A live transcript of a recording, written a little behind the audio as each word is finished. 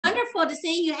wonderful to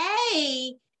see you.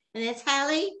 Hey, and it's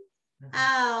Hallie.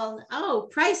 Oh,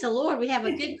 praise the Lord. We have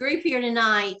a good group here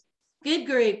tonight. Good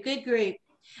group, good group.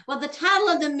 Well, the title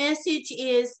of the message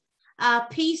is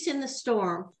Peace in the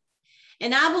Storm.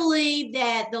 And I believe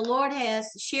that the Lord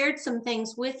has shared some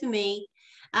things with me,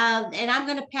 and I'm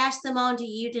going to pass them on to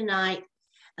you tonight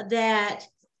that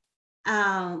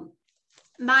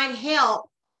might help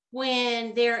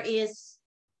when there is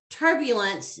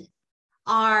turbulence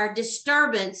or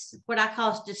disturbance, what I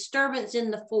call disturbance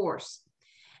in the force,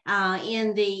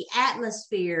 in the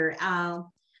atmosphere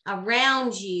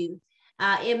around you.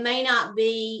 It may not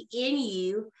be in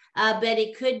you, but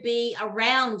it could be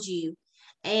around you.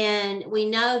 And we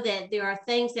know that there are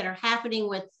things that are happening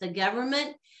with the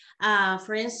government.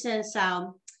 For instance, I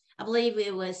believe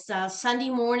it was Sunday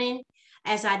morning,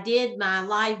 as I did my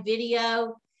live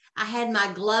video, I had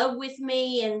my globe with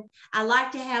me, and I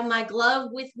like to have my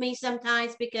globe with me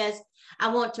sometimes because I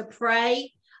want to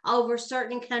pray over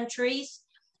certain countries,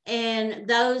 and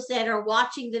those that are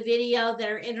watching the video that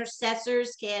are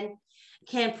intercessors can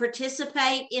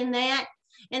participate in that.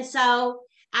 And so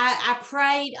I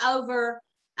prayed over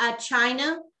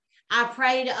China. I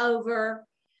prayed over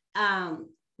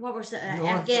what was it?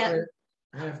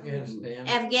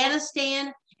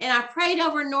 Afghanistan, and I prayed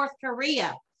over North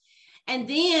Korea. And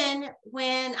then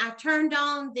when I turned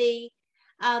on the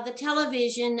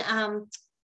television,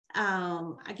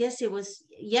 I guess it was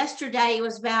yesterday, it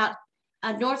was about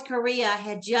North Korea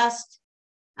had just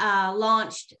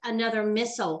launched another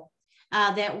missile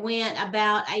that went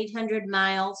about 800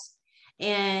 miles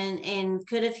and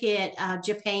could have hit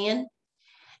Japan.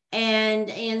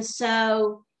 And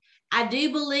so I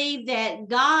do believe that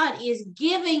God is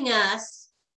giving us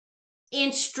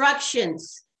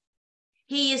instructions.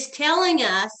 He is telling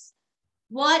us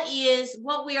what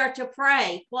we are to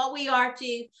pray, what we are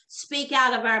to speak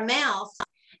out of our mouths.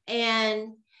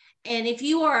 And if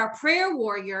you are a prayer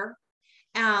warrior,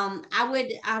 I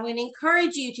would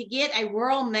encourage you to get a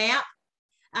world map,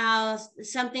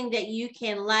 something that you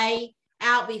can lay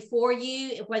out before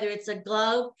you, whether it's a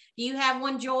globe. Do you have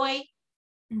one, Joy?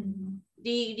 Mm-hmm.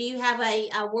 Do you have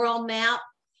a world map?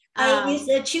 I use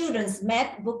a children's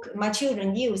map book my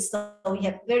children use, so we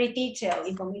have very detailed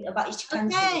information about each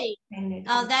country. Okay,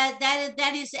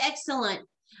 that is excellent,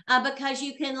 because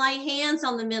you can lay hands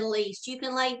on the Middle East. You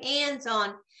can lay hands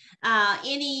on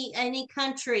any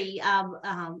country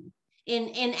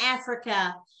in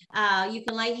Africa. You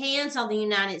can lay hands on the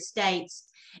United States.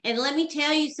 And let me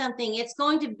tell you something, it's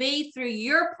going to be through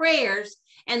your prayers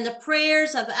and the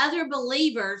prayers of other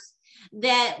believers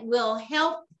that will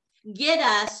help get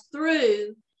us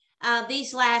through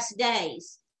these last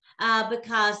days,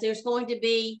 because there's going to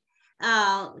be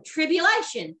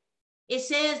tribulation. It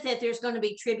says that there's going to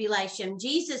be tribulation.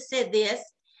 Jesus said this,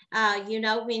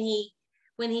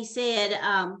 when he said,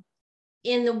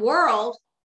 in the world,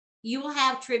 you will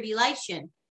have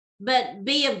tribulation, but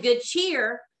be of good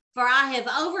cheer, for I have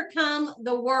overcome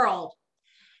the world.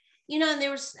 You know,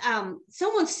 there was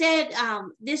someone said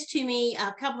this to me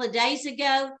a couple of days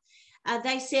ago.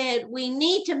 They said, we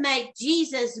need to make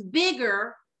Jesus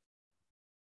bigger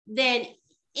than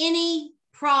any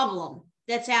problem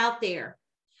that's out there,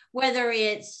 whether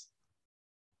it's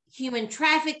human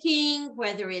trafficking,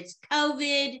 whether it's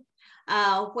COVID,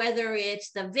 whether it's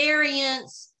the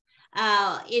variants,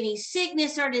 any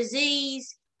sickness or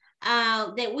disease,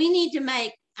 that we need to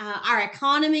make our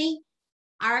economy,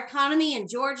 and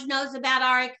George knows about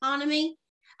our economy.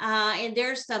 And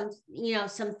there's some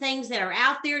things that are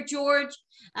out there, George,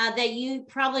 that you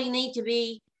probably need to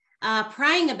be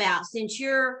praying about, since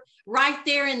you're right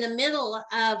there in the middle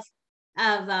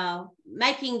of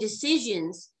making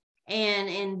decisions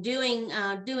and doing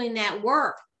that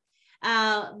work.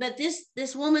 But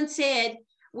this woman said,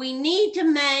 we need to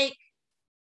make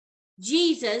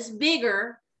Jesus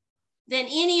bigger than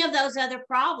any of those other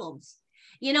problems.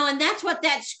 You know, and that's what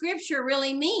that scripture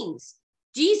really means.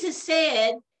 Jesus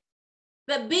said,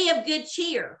 but be of good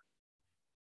cheer,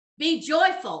 be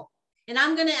joyful. And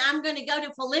I'm gonna go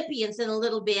to Philippians in a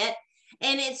little bit,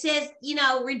 and it says,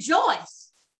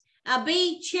 rejoice,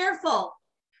 be cheerful,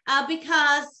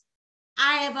 because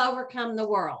I have overcome the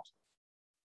world.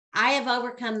 I have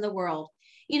overcome the world.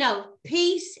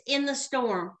 Peace in the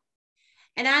storm.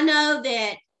 And I know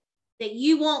that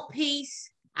you want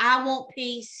peace. I want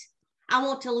peace. I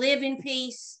want to live in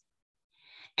peace.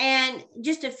 And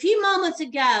just a few moments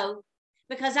ago,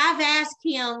 because I've asked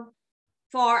him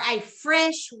for a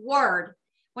fresh word.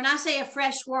 When I say a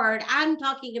fresh word, I'm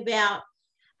talking about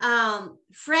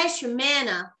fresh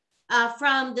manna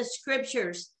from the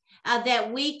scriptures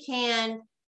that we can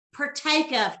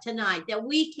partake of tonight, that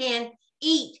we can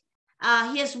eat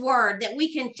his word, that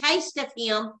we can taste of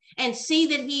him and see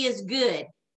that he is good.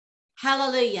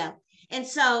 Hallelujah. And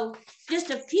so just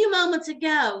a few moments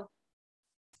ago,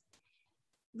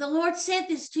 the Lord said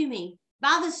this to me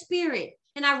by the Spirit,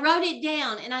 and I wrote it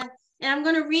down, and I'm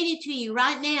going to read it to you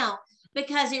right now,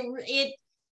 because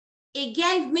it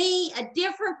gave me a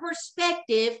different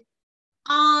perspective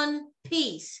on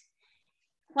peace.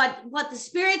 What the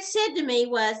Spirit said to me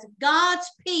was, God's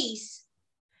peace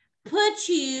puts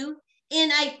you in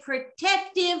a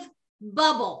protective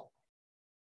bubble.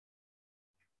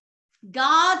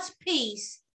 God's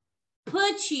peace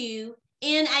puts you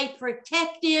in a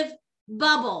protective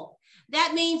bubble.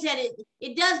 That means that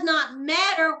it does not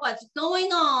matter what's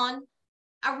going on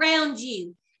around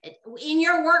you, in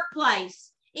your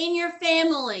workplace, in your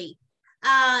family,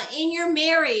 in your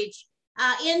marriage,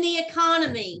 in the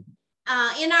economy,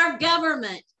 in our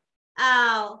government.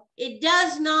 It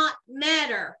does not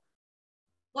matter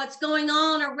what's going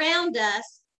on around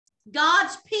us.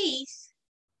 God's peace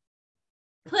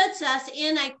puts us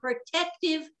in a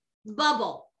protective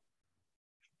bubble.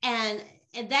 And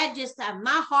that just,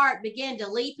 my heart began to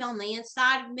leap on the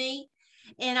inside of me.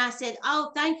 And I said,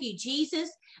 oh, thank you, Jesus.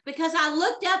 Because I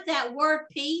looked up that word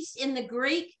peace in the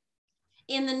Greek,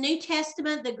 in the New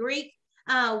Testament, the Greek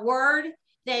word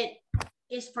that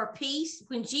is for peace.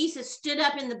 When Jesus stood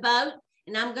up in the boat,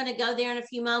 and I'm going to go there in a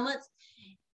few moments,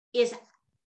 is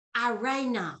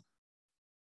irene.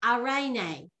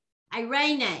 Irene.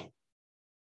 Irene.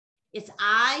 It's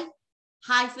I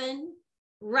hyphen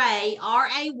Ray,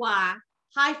 R-A-Y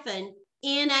hyphen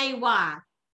N-A-Y.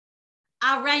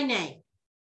 Irene.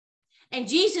 And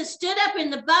Jesus stood up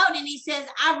in the boat and he says,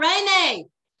 Irene.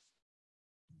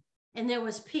 And there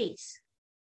was peace.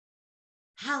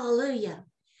 Hallelujah.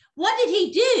 What did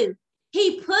he do?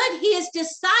 He put his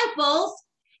disciples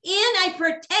in a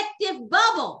protective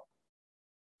bubble.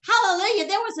 Hallelujah.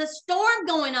 There was a storm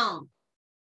going on.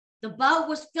 The boat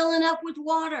was filling up with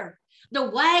water. The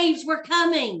waves were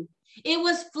coming. It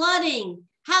was flooding.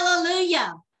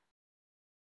 Hallelujah.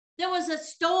 There was a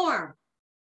storm.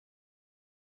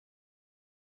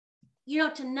 You know,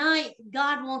 tonight,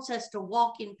 God wants us to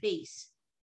walk in peace.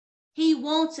 He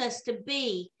wants us to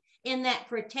be in that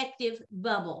protective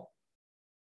bubble.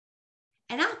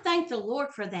 And I thank the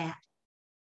Lord for that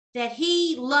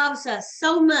he loves us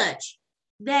so much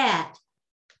that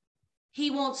he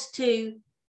wants to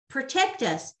protect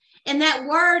us. And that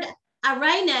word,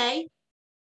 irene,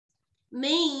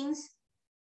 means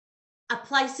a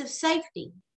place of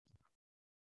safety,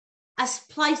 a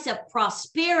place of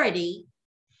prosperity,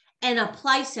 and a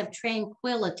place of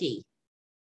tranquility.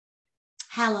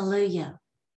 Hallelujah.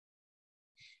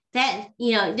 That,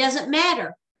 you know, it doesn't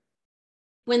matter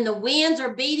when the winds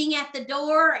are beating at the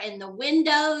door and the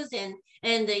windows and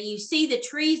you see the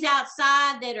trees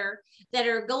outside that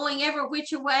are going every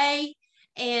which way.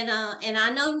 And I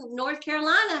know North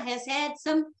Carolina has had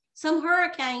some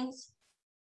hurricanes.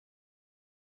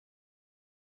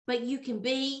 But you can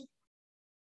be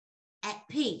at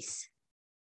peace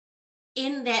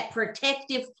in that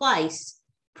protective place,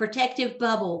 protective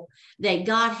bubble that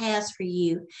God has for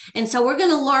you. And so we're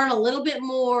going to learn a little bit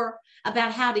more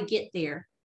about how to get there,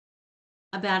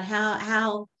 about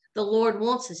how the Lord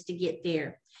wants us to get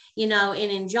there. You know, and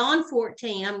in John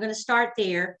 14, I'm going to start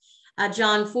there.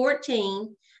 John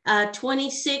 14,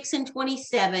 26 and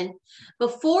 27.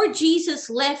 Before Jesus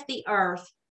left the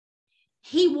earth,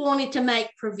 he wanted to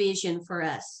make provision for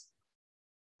us.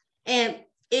 And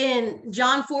in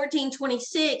John 14,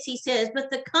 26, he says,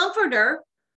 but the Comforter,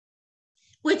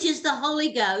 which is the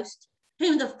Holy Ghost,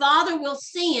 whom the Father will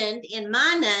send in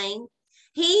my name,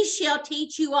 he shall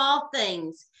teach you all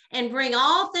things and bring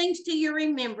all things to your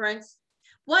remembrance,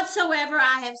 whatsoever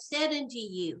I have said unto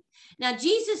you. Now,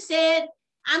 Jesus said,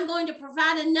 I'm going to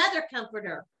provide another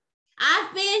comforter.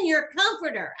 I've been your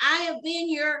comforter. I have been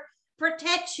your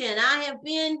protection. I have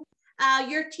been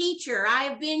your teacher. I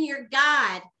have been your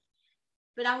guide.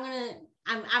 But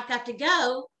I've got to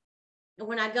go. And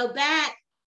when I go back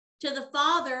to the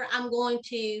Father, I'm going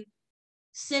to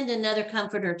send another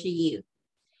comforter to you.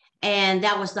 And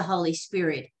that was the Holy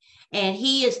Spirit. And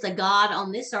he is the God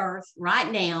on this earth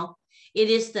right now. It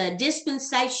is the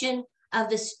dispensation of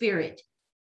the Spirit.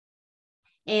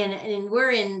 And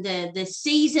we're in the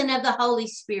season of the Holy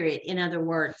Spirit, in other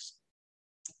words.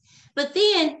 But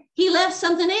then he left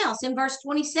something else in verse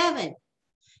 27.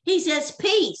 He says,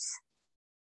 peace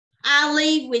I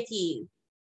leave with you,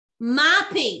 my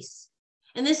peace.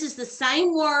 And this is the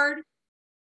same word,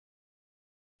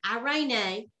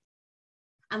 irene.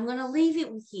 I'm going to leave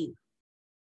it with you.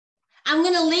 I'm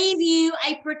going to leave you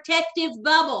a protective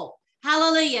bubble.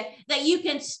 Hallelujah. That you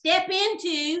can step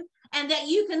into and that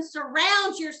you can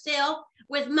surround yourself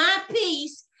with my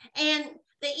peace, and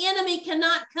the enemy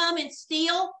cannot come and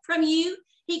steal from you.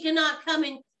 He cannot come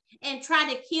and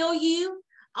try to kill you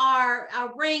or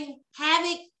bring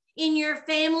havoc in your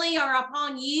family or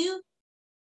upon you.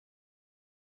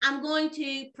 I'm going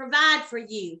to provide for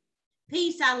you.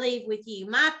 Peace I leave with you.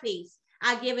 My peace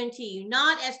I give unto you.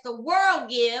 Not as the world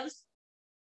gives,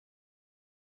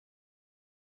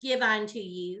 give unto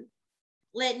you.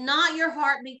 Let not your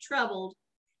heart be troubled,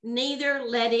 neither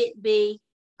let it be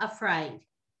afraid.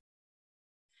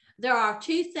 There are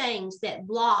two things that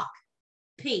block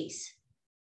peace,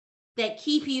 that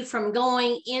keep you from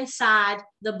going inside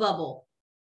the bubble.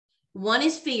 One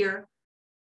is fear,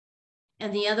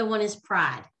 and the other one is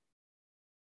pride.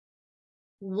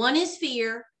 One is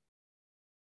fear,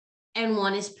 and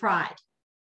one is pride.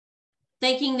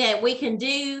 Thinking that we can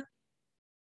do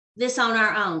this on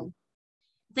our own.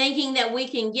 Thinking that we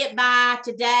can get by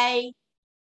today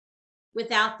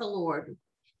without the Lord.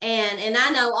 And I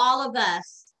know all of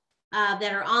us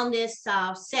that are on this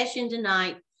session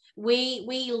tonight,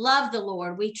 we love the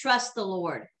Lord. We trust the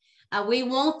Lord. We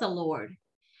want the Lord.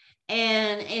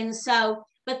 And so,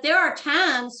 but there are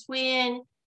times when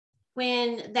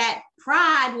that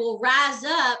pride will rise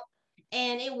up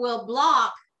and it will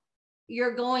block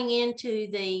your going into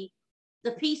the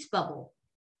peace bubble.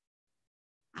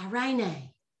 Irene,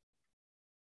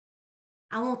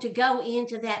 I want to go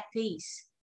into that peace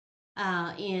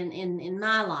in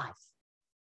my life.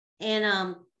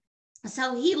 And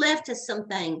so he left us some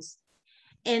things.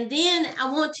 And then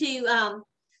I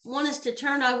want us to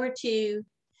turn over to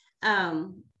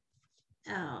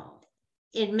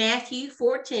in Matthew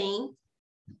 14.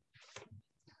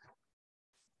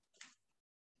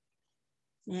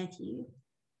 Matthew.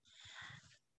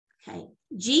 Okay.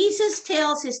 Jesus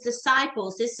tells his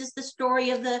disciples, this is the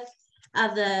story of the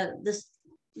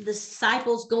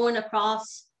disciples going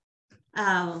across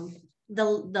the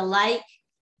lake.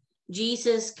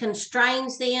 Jesus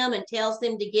constrains them and tells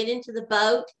them to get into the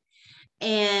boat.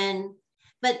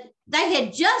 But they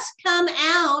had just come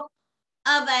out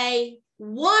of a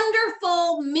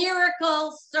wonderful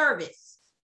miracle service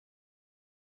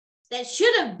that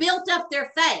should have built up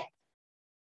their faith.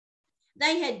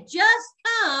 They had just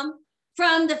come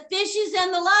from the fishes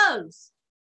and the loaves,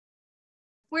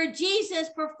 where Jesus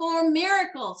performed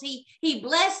miracles. He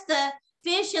blessed the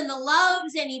fish and the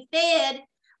loaves, and he fed,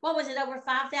 what was it, over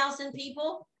 5,000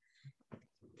 people?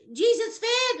 Jesus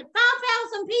fed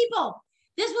 5,000 people.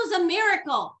 This was a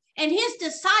miracle, and his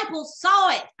disciples saw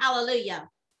it. Hallelujah.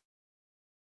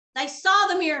 They saw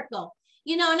the miracle.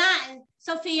 You know, and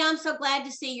Sophia, I'm so glad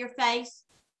to see your face,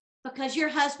 because your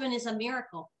husband is a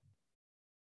miracle.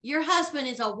 Your husband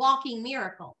is a walking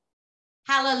miracle.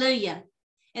 Hallelujah.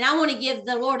 And I want to give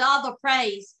the Lord all the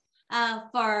praise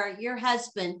for your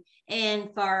husband and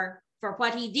for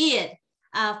what he did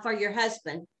for your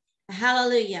husband.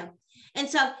 Hallelujah. And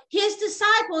so his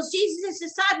disciples, Jesus'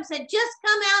 disciples, had just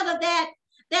come out of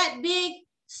that big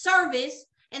service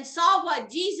and saw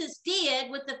what Jesus did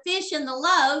with the fish and the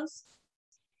loaves.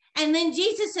 And then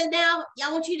Jesus said, now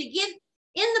I want you to get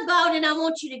in the boat and I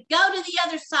want you to go to the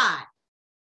other side.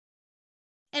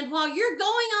 And while you're going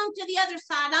on to the other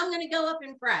side, I'm going to go up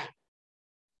and pray.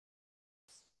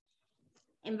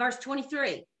 In verse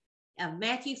 23 of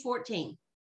Matthew 14.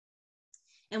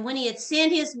 And when he had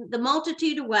sent the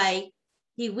multitude away,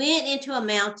 he went into a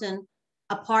mountain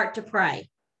apart to pray.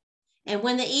 And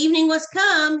when the evening was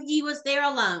come, he was there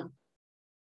alone.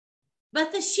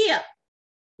 But the ship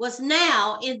was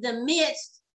now in the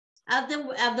midst of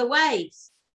the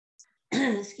waves.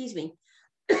 Excuse me.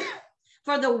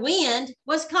 For the wind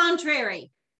was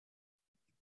contrary.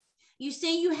 You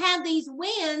see, you have these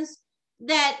winds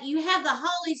that you have the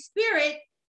Holy Spirit,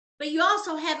 but you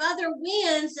also have other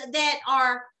winds that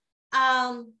are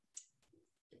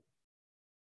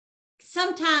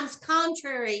sometimes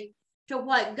contrary to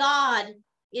what God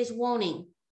is wanting.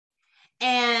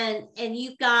 And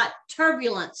you've got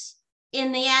turbulence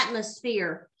in the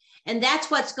atmosphere. And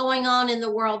that's what's going on in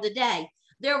the world today.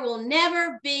 There will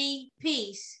never be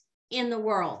peace in the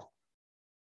world.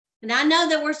 And I know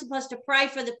that we're supposed to pray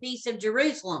for the peace of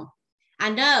Jerusalem.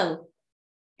 I know.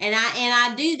 And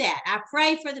I do that. I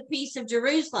pray for the peace of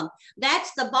Jerusalem.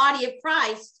 That's the body of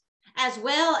Christ, as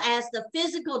well as the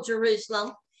physical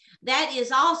Jerusalem. That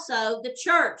is also the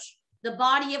church, the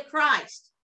body of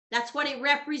Christ. That's what it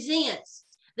represents.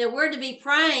 That we're to be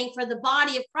praying for the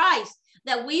body of Christ,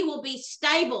 that we will be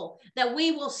stable, that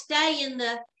we will stay in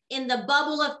the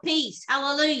bubble of peace.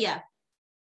 Hallelujah.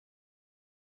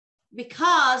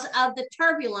 Because of the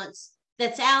turbulence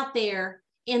that's out there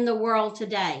in the world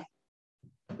today.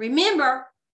 Remember,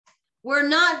 We're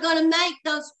not going to make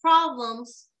those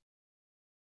problems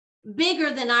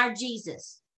bigger than our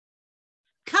Jesus.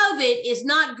 COVID is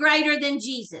not greater than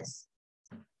Jesus.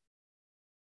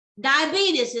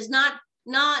 Diabetes is not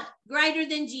greater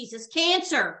than Jesus.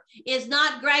 Cancer is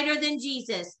not greater than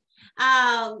Jesus.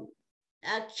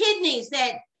 Kidneys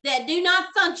that do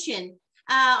not function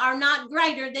are not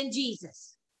greater than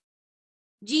Jesus.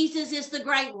 Jesus is the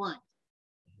great one.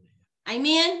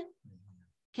 Amen.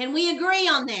 Can we agree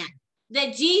on that?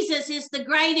 That Jesus is the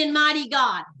great and mighty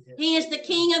God. He is the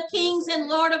King of kings and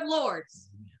Lord of lords.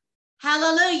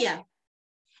 Hallelujah.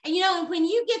 And you know, when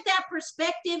you get that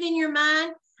perspective in your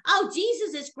mind, oh,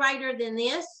 Jesus is greater than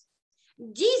this.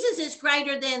 Jesus is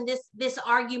greater than this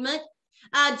argument.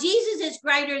 Jesus is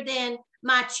greater than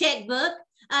my checkbook.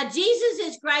 Jesus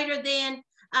is greater than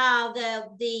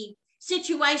the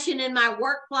situation in my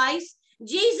workplace.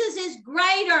 Jesus is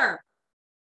greater.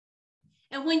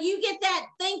 And when you get that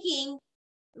thinking,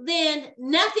 then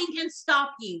nothing can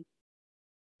stop you.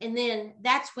 And then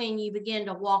that's when you begin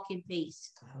to walk in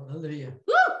peace. Hallelujah.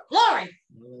 Woo, glory.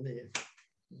 Hallelujah.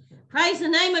 Praise the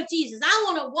name of Jesus. I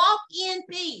want to walk in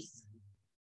peace.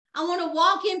 I want to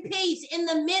walk in peace in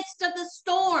the midst of the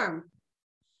storm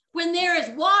when there is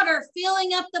water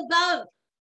filling up the boat.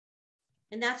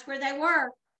 And that's where they were.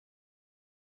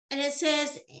 And it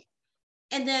says,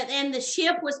 and the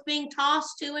ship was being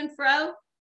tossed to and fro.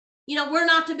 You know, we're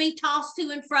not to be tossed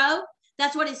to and fro.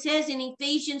 That's what it says in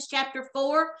Ephesians chapter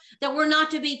 4, that we're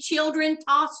not to be children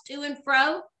tossed to and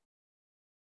fro,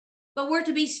 but we're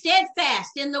to be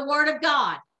steadfast in the word of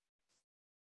God.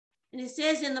 And it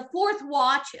says, in the fourth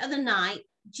watch of the night,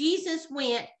 Jesus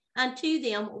went unto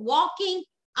them walking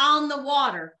on the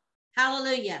water.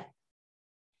 Hallelujah.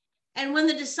 And when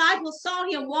the disciples saw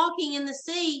him walking in the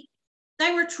sea,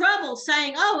 they were troubled,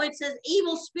 saying, oh, it's an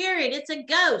evil spirit, it's a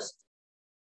ghost.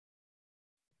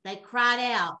 They cried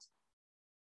out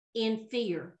in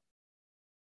fear.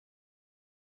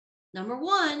 Number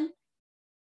one,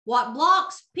 what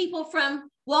blocks people from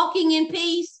walking in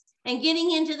peace and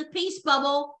getting into the peace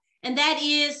bubble, and that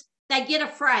is they get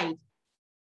afraid.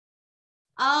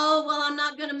 Oh, well, I'm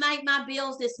not going to make my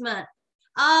bills this month.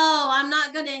 Oh, I'm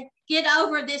not going to get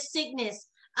over this sickness.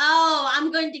 Oh,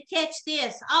 I'm going to catch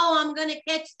this. Oh, I'm going to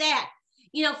catch that.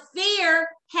 You know, fear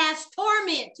has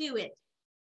torment to it.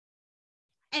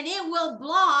 And it will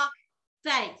block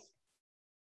faith.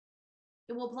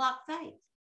 It will block faith.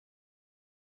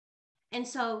 And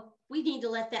so we need to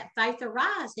let that faith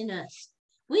arise in us.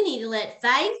 We need to let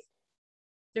faith,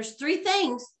 there's three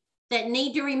things that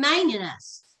need to remain in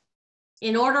us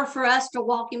in order for us to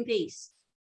walk in peace.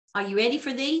 Are you ready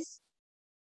for these?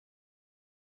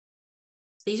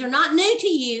 These are not new to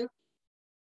you.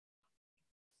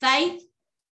 Faith,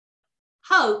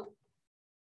 hope,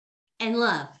 and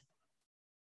love.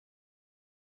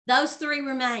 Those three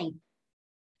remain.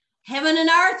 Heaven and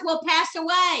earth will pass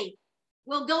away,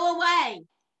 will go away.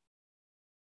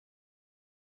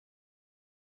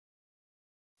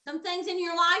 Some things in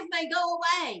your life may go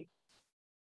away.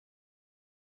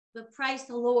 But praise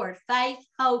the Lord, faith,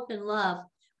 hope, and love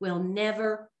will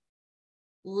never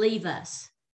leave us.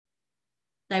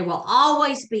 They will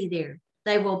always be there.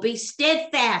 They will be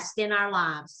steadfast in our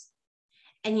lives.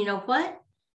 And you know what?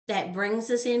 That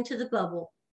brings us into the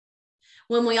bubble.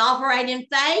 When we operate in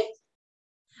faith,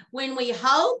 when we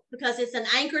hope, because it's an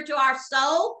anchor to our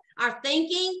soul, our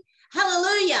thinking,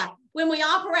 hallelujah. When we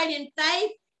operate in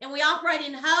faith and we operate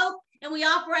in hope and we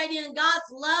operate in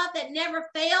God's love that never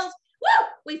fails, woo,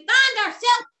 we find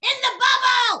ourselves in the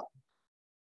bubble,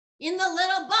 in the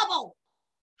little bubble.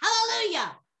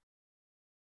 Hallelujah.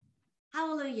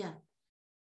 Hallelujah.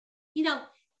 You know,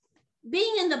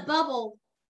 being in the bubble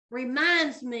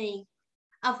reminds me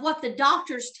of what the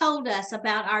doctors told us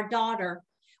about our daughter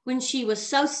when she was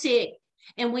so sick,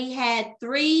 and we had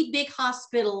 3 big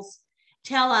hospitals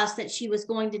tell us that she was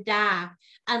going to die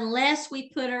unless we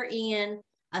put her in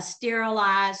a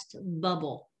sterilized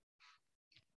bubble.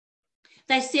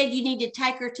 They said you need to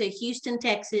take her to Houston,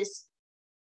 Texas,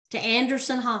 to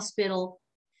Anderson Hospital,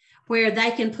 where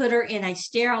they can put her in a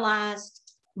sterilized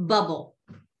bubble.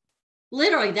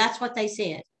 Literally, that's what they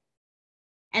said.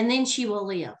 And then she will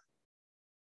live.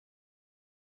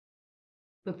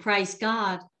 But praise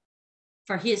God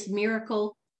for his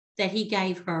miracle that he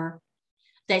gave her,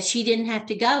 that she didn't have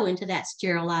to go into that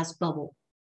sterilized bubble.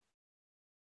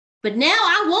 But now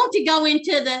I want to go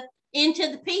into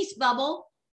the peace bubble.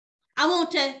 I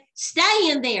want to stay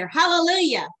in there.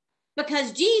 Hallelujah.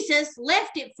 Because Jesus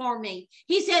left it for me.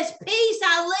 He says, peace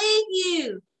I leave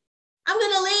you. I'm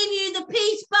going to leave you the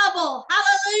peace bubble.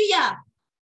 Hallelujah.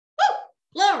 Woo,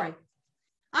 glory.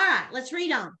 All right, let's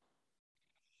read on.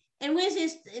 And when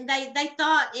they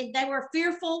thought they were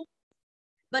fearful,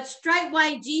 but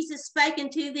straightway Jesus spake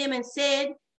unto them and said,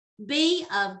 be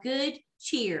of good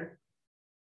cheer.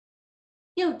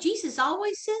 You know, Jesus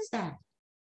always says that.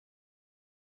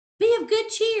 Be of good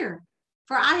cheer,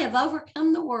 for I have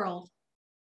overcome the world.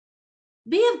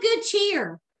 Be of good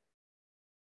cheer.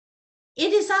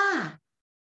 It is I.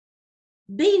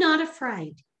 Be not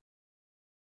afraid.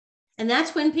 And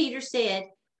that's when Peter said,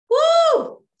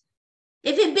 woo!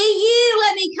 If it be you,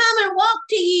 let me come and walk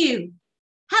to you.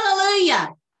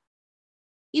 Hallelujah.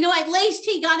 You know, at least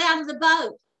he got out of the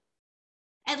boat.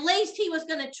 At least he was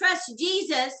going to trust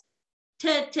Jesus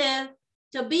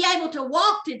to be able to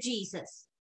walk to Jesus.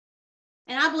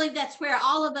 And I believe that's where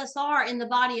all of us are in the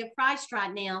body of Christ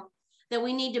right now, that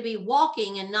we need to be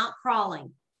walking and not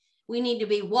crawling. We need to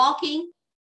be walking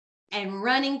and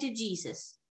running to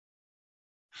Jesus.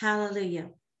 Hallelujah.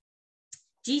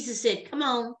 Jesus said, come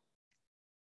on.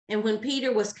 And when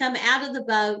Peter was come out of the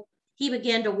boat, he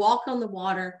began to walk on the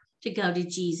water to go to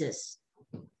Jesus.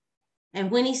 And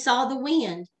when he saw the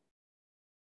wind,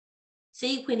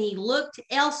 see, when he looked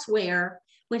elsewhere,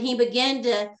 when he began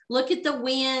to look at the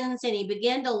winds and he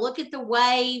began to look at the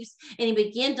waves and he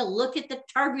began to look at the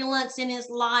turbulence in his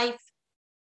life,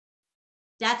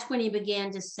 that's when he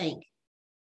began to sink.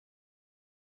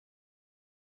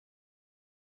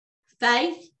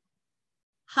 Faith,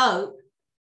 hope,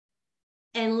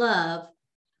 and love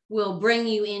will bring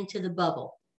you into the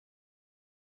bubble.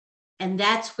 And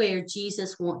that's where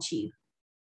Jesus wants you.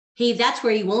 That's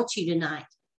where he wants you tonight.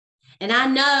 And I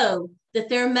know that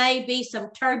there may be some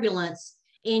turbulence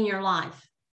in your life.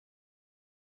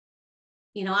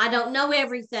 You know, I don't know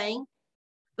everything,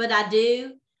 but I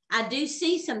do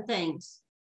see some things.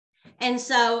 And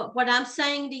so what I'm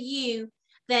saying to you,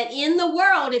 that in the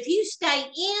world, if you stay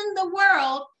in the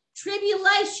world,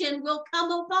 tribulation will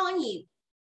come upon you.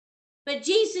 But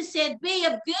Jesus said, be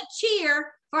of good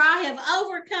cheer, for I have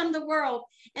overcome the world.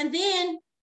 And then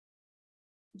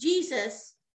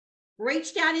Jesus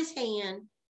reached out his hand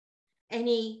and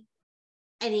he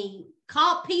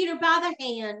caught Peter by the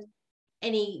hand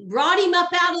and he brought him up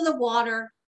out of the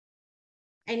water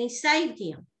and he saved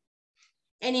him.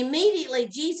 And immediately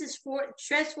Jesus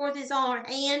stretched forth his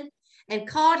hand and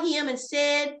caught him and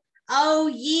said, "O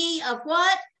ye of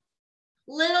what?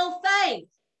 Little faith."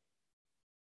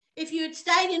 If you had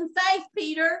stayed in faith,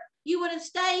 Peter, you would have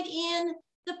stayed in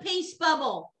the peace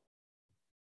bubble.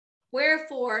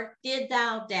 Wherefore did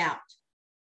thou doubt?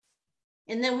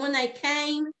 And then when they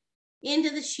came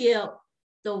into the ship,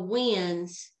 the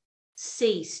winds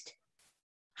ceased.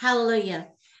 Hallelujah.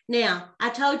 Now, I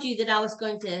told you that I was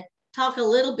going to talk a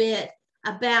little bit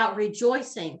about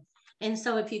rejoicing. And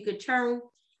so if you could turn,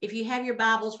 if you have your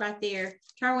Bibles right there,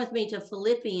 turn with me to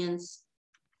Philippians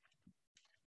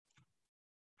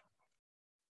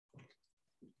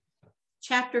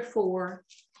chapter 4.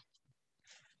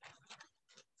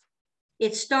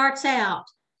 It starts out,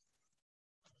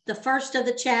 the first of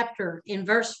the chapter in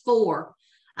verse 4,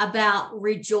 about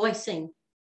rejoicing.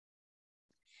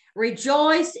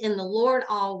 Rejoice in the Lord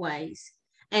always.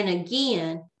 And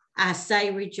again, I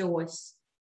say rejoice.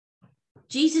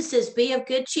 Jesus says, be of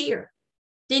good cheer.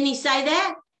 Didn't he say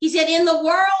that? He said, in the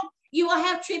world, you will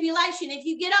have tribulation. If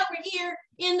you get over here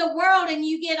in the world and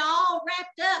you get all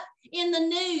wrapped up in the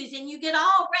news and you get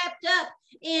all wrapped up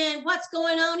in what's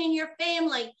going on in your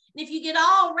family, and if you get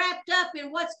all wrapped up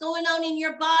in what's going on in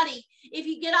your body, if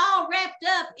you get all wrapped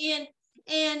up in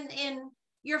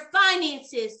your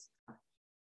finances,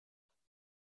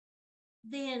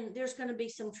 then there's going to be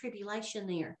some tribulation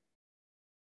there.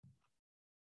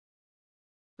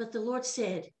 But the Lord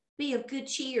said, be of good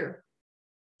cheer,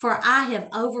 for I have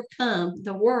overcome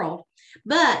the world.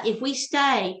 But if we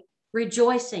stay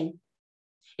rejoicing,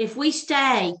 if we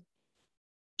stay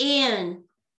in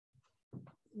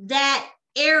that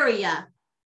area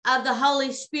of the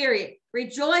Holy Spirit,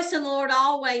 rejoice in the Lord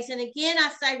always. And again,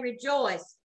 I say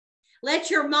rejoice.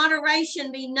 Let your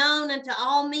moderation be known unto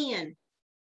all men.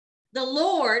 The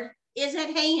Lord is at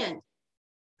hand.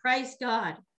 Praise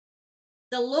God.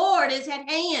 The Lord is at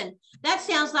hand. That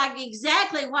sounds like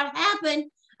exactly what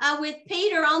happened with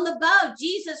Peter on the boat.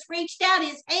 Jesus reached out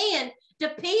his hand to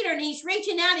Peter, and he's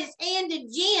reaching out his hand to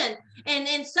Jen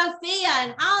and Sophia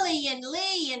and Holly and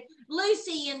Lee and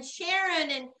Lucy and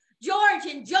Sharon and George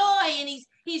and Joy, and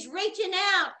he's reaching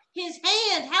out his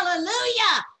hand.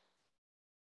 Hallelujah.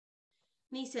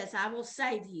 And he says, I will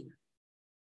save you.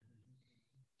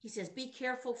 He says, be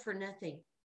careful for nothing.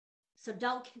 So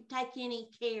don't take any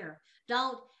care.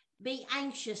 Don't be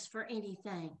anxious for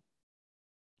anything.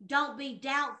 Don't be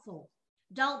doubtful.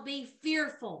 Don't be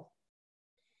fearful.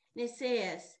 And it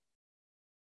says,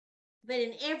 but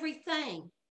in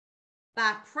everything,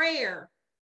 by prayer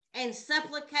and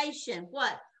supplication,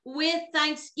 what? With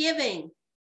thanksgiving.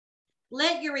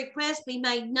 Let your request be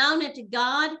made known unto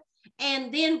God.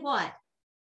 And then what?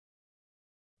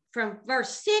 From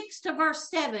verse 6 to verse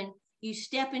 7, you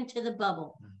step into the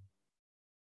bubble.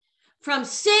 From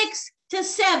 6 to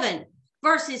 7,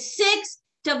 verses 6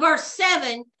 to verse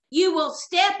 7, you will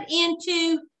step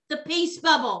into the peace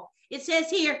bubble. It says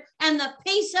here, and the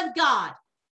peace of God.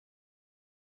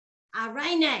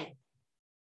 Irene.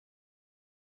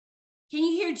 Can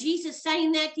you hear Jesus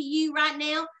saying that to you right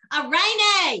now?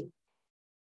 Irene.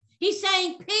 He's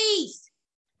saying peace.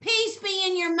 Peace be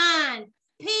in your mind.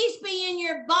 Peace be in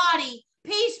your body.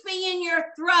 Peace be in your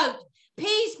throat.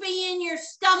 Peace be in your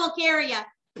stomach area.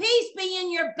 Peace be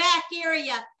in your back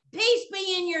area. Peace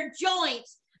be in your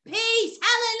joints. Peace.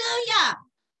 Hallelujah.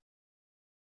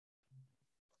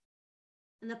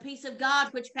 And the peace of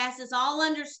God, which passes all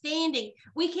understanding.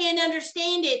 We can't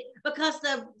understand it because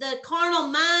the carnal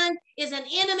mind is an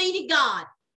enemy to God.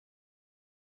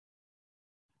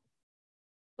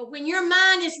 But when your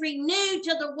mind is renewed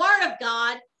to the word of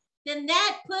God, then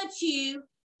that puts you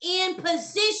in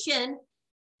position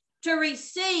to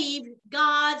receive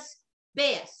God's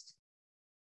best.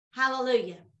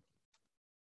 Hallelujah.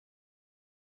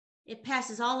 It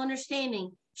passes all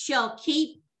understanding. Shall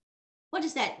keep. What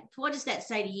does that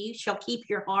say to you? Shall keep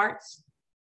your hearts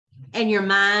and your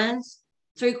minds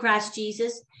through Christ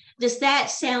Jesus. Does that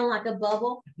sound like a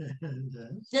bubble?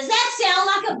 Does that sound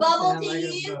like a bubble to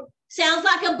you? Sounds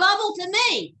like a bubble to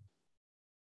me.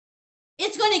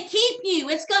 It's going to keep you.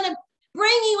 It's going to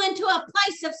bring you into a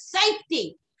place of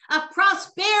safety, of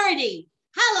prosperity.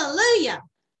 Hallelujah.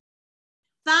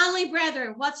 Finally,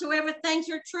 brethren, whatsoever things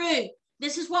are true.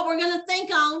 This is what we're going to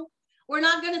think on. We're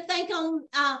not going to think on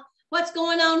what's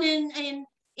going on in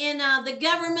the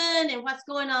government and what's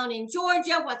going on in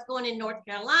Georgia, what's going on in North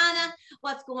Carolina,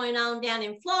 what's going on down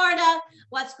in Florida,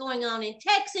 what's going on in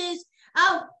Texas.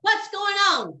 What's going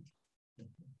on?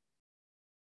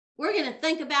 We're going to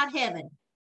think about heaven.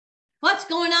 What's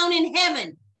going on in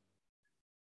heaven?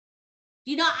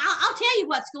 You know, I'll tell you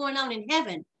what's going on in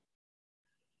heaven.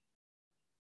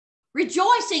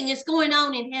 Rejoicing is going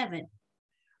on in heaven.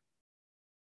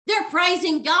 They're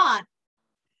praising God.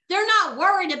 They're not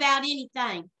worried about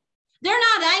anything. They're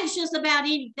not anxious about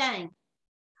anything.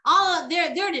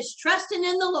 They're just trusting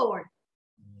in the Lord.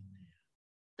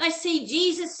 They see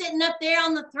Jesus sitting up there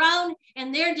on the throne,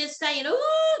 and they're just saying,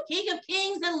 "Ooh, King of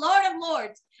Kings and Lord of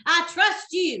Lords, I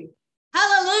trust you."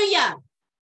 Hallelujah.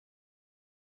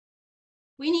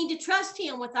 We need to trust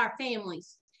him with our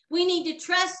families. We need to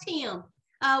trust him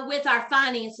with our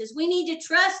finances. We need to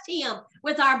trust him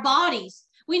with our bodies.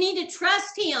 We need to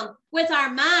trust him with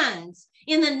our minds.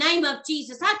 In the name of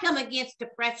Jesus, I come against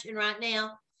depression right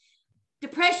now.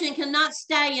 Depression cannot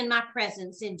stay in my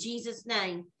presence in Jesus'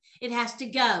 name. It has to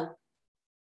go.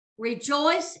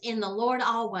 Rejoice in the Lord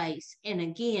always. And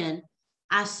again,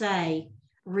 I say,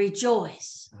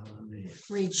 rejoice. Hallelujah.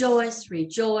 Rejoice,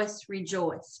 rejoice,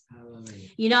 rejoice. Hallelujah.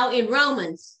 You know, in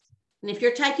Romans, and if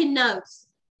you're taking notes,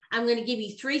 I'm going to give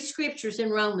you 3 scriptures in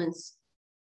Romans.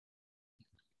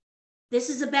 This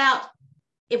is about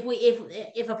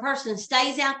if a person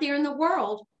stays out there in the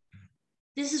world,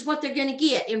 this is what they're going to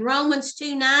get. In Romans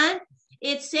 2:9,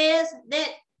 it says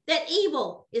that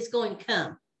evil is going to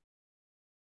come.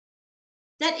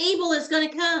 That evil is going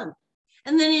to come.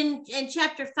 And then in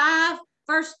chapter 5,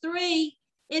 verse 3,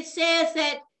 it says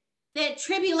that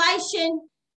tribulation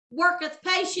worketh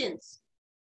patience.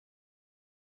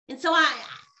 And so I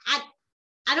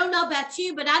don't know about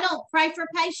you, but I don't pray for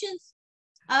patience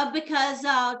because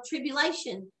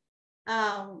tribulation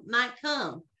might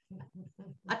come.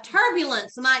 A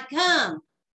turbulence might come.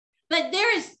 But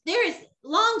there is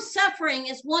long suffering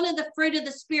is one of the fruit of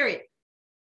the Spirit.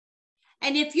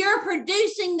 And if you're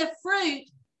producing the fruit,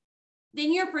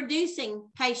 then you're producing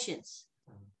patience.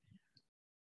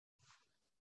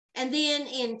 And then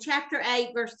in chapter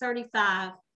 8, verse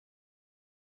 35,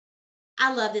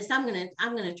 I love this. I'm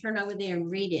gonna turn over there and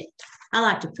read it. I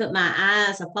like to put my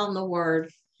eyes upon the word,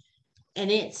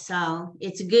 and it's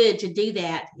good to do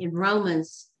that in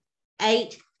Romans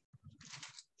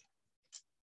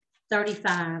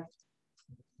 8:35.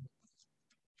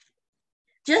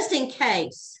 Just in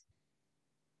case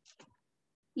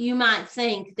you might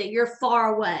think that you're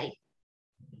far away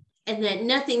and that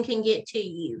nothing can get to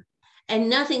you and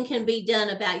nothing can be done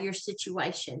about your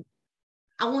situation,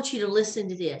 I want you to listen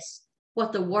to this,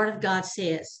 what the Word of God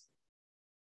says.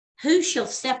 Who shall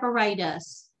separate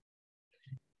us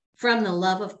from the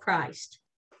love of Christ?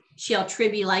 Shall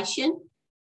tribulation?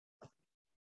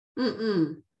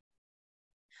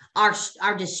 our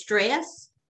distress,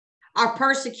 our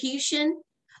persecution,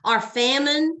 our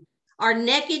famine, our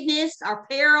nakedness, our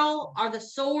peril, or the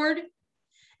sword.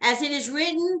 As it is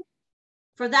written,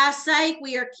 for thy sake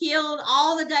we are killed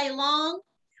all the day long.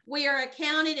 We are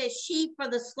accounted as sheep for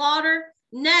the slaughter.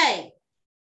 Nay,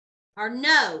 or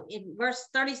no, in verse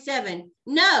 37,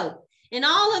 no, in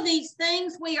all of these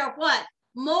things we are what?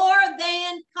 More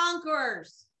than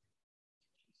conquerors.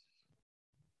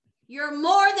 You're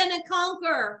more than a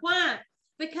conqueror. Why?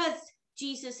 Because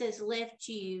Jesus has left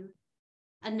you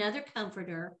another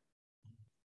comforter,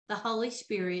 the Holy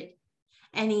Spirit,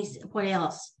 and he's, what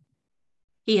else?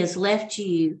 He has left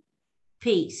you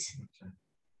peace.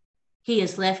 He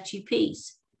has left you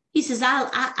peace. He says,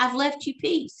 I've left you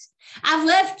peace. I've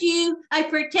left you a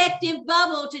protective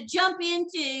bubble to jump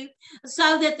into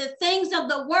so that the things of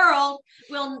the world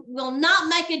will not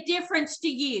make a difference to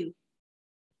you.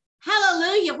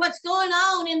 Hallelujah. What's going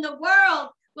on in the world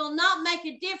will not make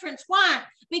a difference. Why?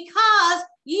 Because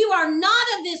you are not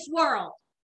of this world.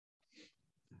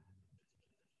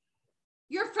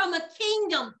 You're from a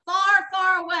kingdom far,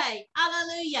 far away.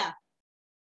 Hallelujah.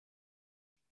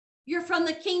 You're from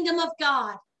the kingdom of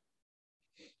God.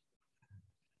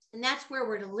 And that's where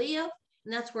we're to live.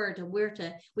 And that's where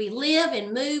we live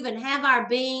and move and have our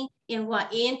being in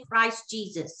what? In Christ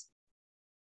Jesus.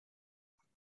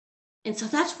 And so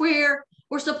that's where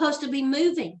we're supposed to be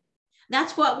moving.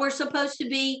 That's what we're supposed to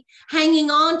be hanging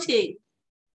on to.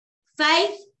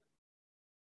 Faith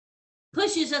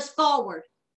pushes us forward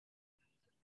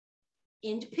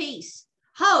into peace.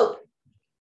 Hope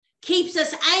keeps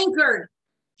us anchored,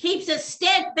 keeps us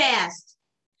steadfast,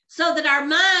 so that our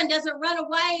mind doesn't run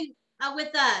away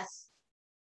with us.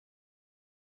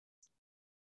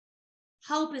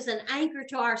 Hope is an anchor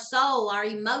to our soul, our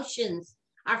emotions,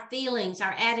 our feelings,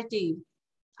 our attitude,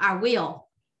 our will.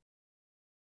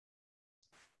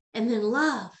 And then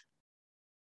love.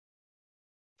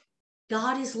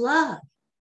 God is love.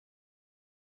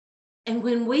 And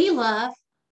when we love,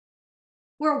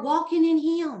 we're walking in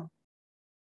him.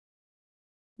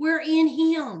 We're in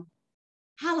him.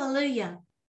 Hallelujah.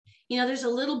 You know, there's a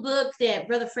little book that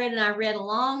Brother Fred and I read a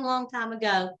long, long time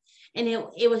ago, and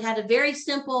it had a very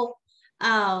simple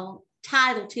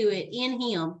title to it, In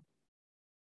Him.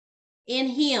 In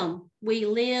him, we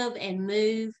live and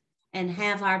move and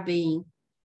have our being.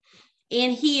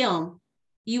 In him,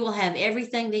 you will have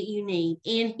everything that you need.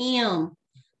 In him,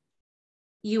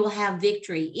 you will have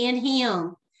victory. In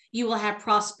him, you will have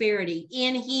prosperity.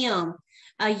 In him,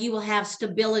 you will have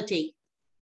stability.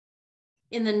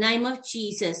 In the name of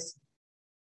Jesus,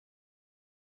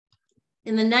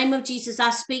 I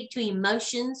speak to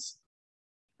emotions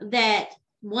that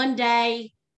one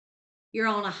day you're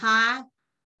on a high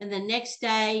and the next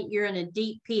day you're in a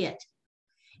deep pit.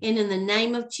 And in the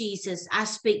name of Jesus, I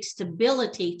speak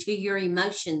stability to your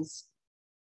emotions.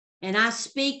 And I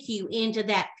speak you into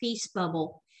that peace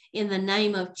bubble in the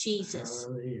name of Jesus.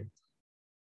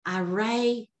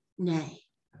 Arene.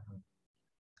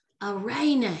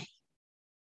 Arene.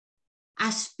 I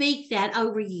speak that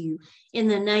over you in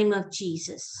the name of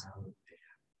Jesus.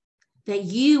 That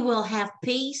you will have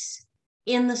peace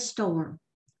in the storm.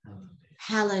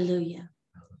 Hallelujah.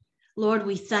 Lord,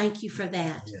 we thank you for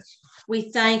that. Yes.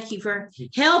 We thank you for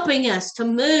helping us to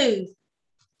move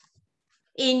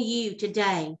in you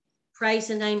today. Praise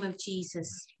the name of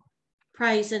Jesus.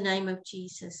 Praise the name of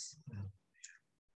Jesus.